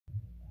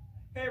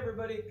Hey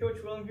everybody, Coach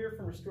Willem here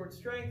from Restored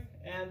Strength,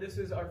 and this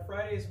is our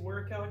Friday's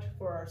workout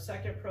for our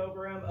second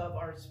program of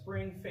our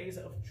spring phase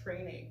of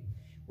training.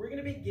 We're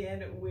going to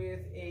begin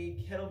with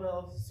a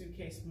kettlebell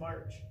suitcase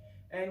march,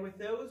 and with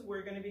those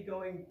we're going to be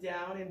going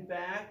down and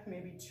back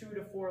maybe 2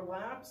 to 4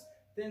 laps,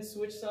 then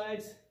switch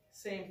sides,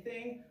 same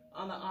thing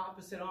on the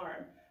opposite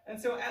arm.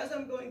 And so as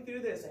I'm going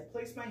through this, I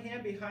place my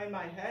hand behind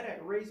my head,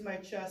 I raise my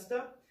chest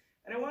up,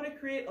 and I want to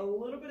create a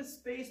little bit of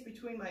space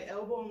between my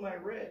elbow and my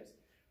ribs.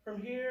 From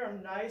here,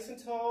 I'm nice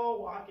and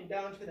tall, walking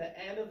down to the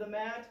end of the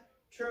mat,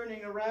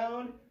 turning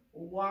around,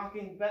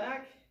 walking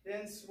back,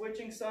 then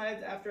switching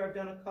sides after I've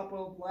done a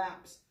couple of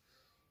laps.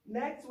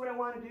 Next, what I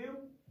want to do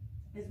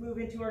is move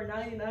into our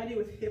 90-90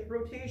 with hip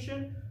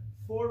rotation,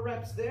 4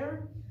 reps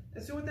there.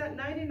 And so with that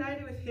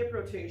 90-90 with hip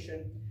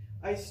rotation,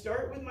 I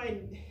start with my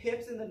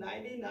hips in the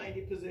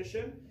 90-90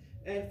 position,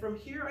 and from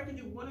here I can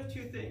do one of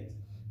two things.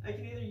 I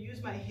can either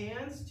use my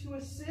hands to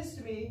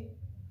assist me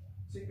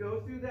to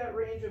go through that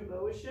range of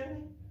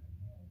motion,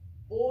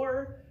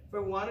 or if I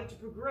wanted to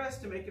progress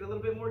to make it a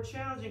little bit more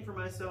challenging for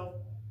myself,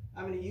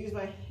 I'm going to use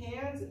my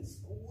hands and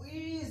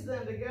squeeze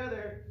them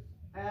together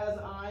as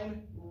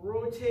I'm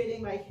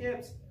rotating my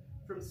hips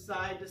from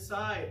side to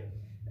side.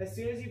 As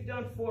soon as you've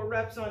done 4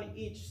 reps on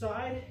each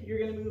side, you're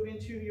going to move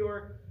into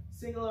your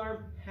single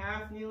arm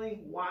half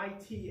kneeling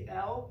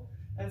YTL.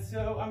 And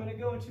so I'm going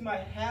to go into my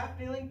half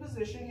kneeling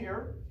position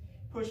here,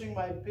 pushing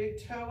my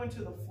big toe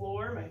into the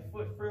floor, my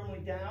foot firmly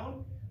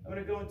down. I'm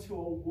going to go into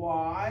a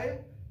Y,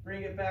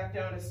 bring it back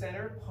down to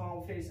center,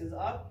 palm faces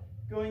up,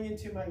 going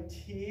into my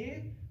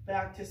T,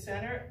 back to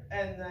center,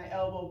 and my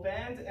elbow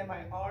bends, and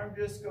my arm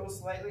just goes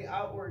slightly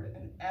outward,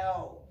 an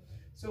L.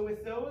 So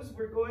with those,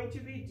 we're going to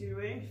be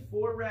doing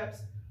 4 reps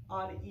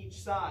on each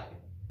side.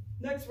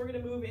 Next, we're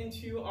going to move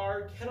into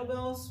our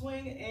kettlebell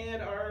swing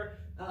and our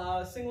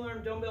single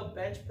arm dumbbell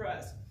bench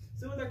press.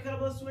 So with our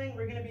kettlebell swing,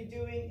 we're going to be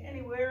doing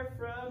anywhere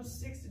from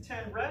 6 to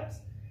 10 reps.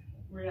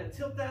 We're going to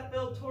tilt that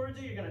bell towards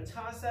you, you're going to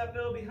toss that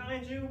bell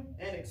behind you,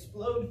 and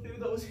explode through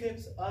those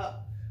hips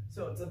up.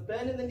 So it's a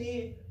bend in the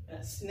knee and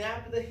a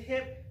snap of the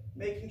hip,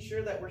 making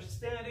sure that we're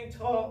standing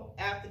tall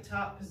at the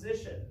top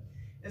position.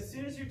 As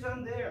soon as you're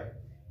done there,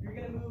 you're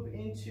going to move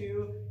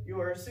into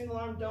your single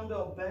arm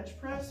dumbbell bench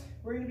press.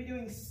 We're going to be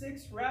doing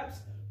 6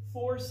 reps,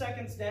 4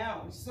 seconds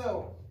down.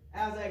 So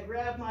as I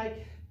grab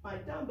my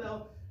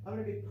dumbbell, I'm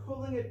going to be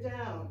pulling it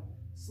down,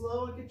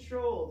 slow and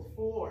controlled.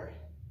 4,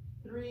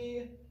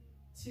 3,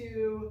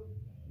 2,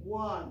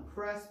 1.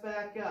 Press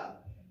back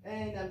up.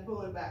 And I'm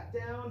pulling back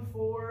down.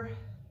 4,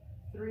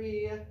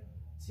 3,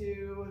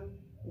 2,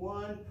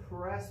 1.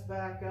 Press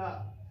back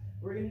up.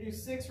 We're going to do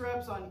 6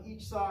 reps on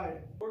each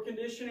side. For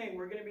conditioning,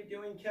 we're going to be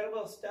doing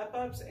kettlebell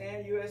step-ups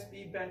and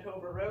USB bent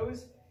over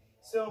rows.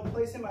 So I'm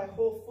placing my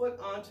whole foot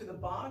onto the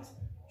box,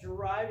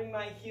 driving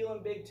my heel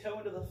and big toe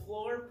into the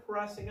floor,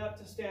 pressing up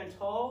to stand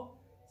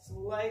tall,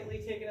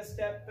 slightly taking a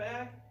step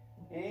back,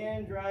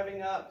 and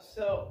driving up.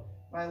 So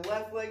my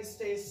left leg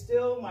stays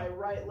still, my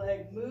right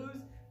leg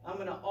moves. I'm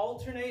going to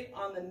alternate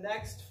on the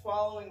next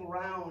following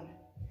round.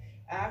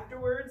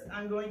 Afterwards,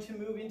 I'm going to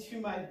move into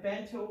my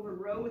bent over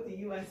row with the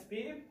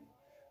USB.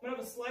 I'm going to have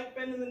a slight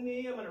bend in the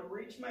knee. I'm going to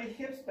reach my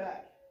hips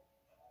back.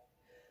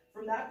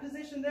 From that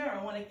position there,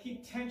 I want to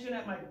keep tension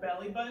at my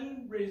belly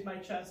button, raise my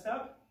chest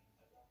up,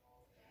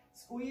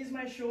 squeeze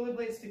my shoulder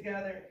blades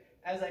together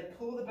as I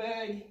pull the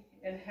bag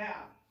in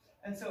half.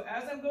 And so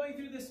as I'm going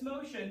through this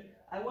motion,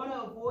 I want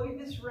to avoid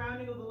this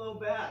rounding of the low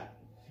back.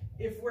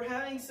 If we're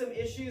having some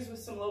issues with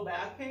some low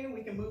back pain,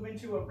 we can move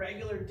into a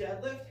regular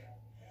deadlift.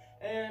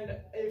 And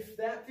if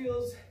that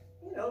feels,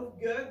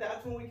 good,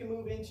 that's when we can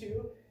move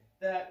into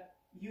that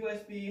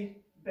USB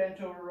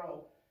bent over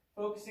row.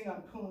 Focusing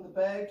on pulling the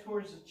bag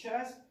towards the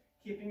chest,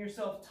 keeping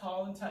yourself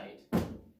tall and tight.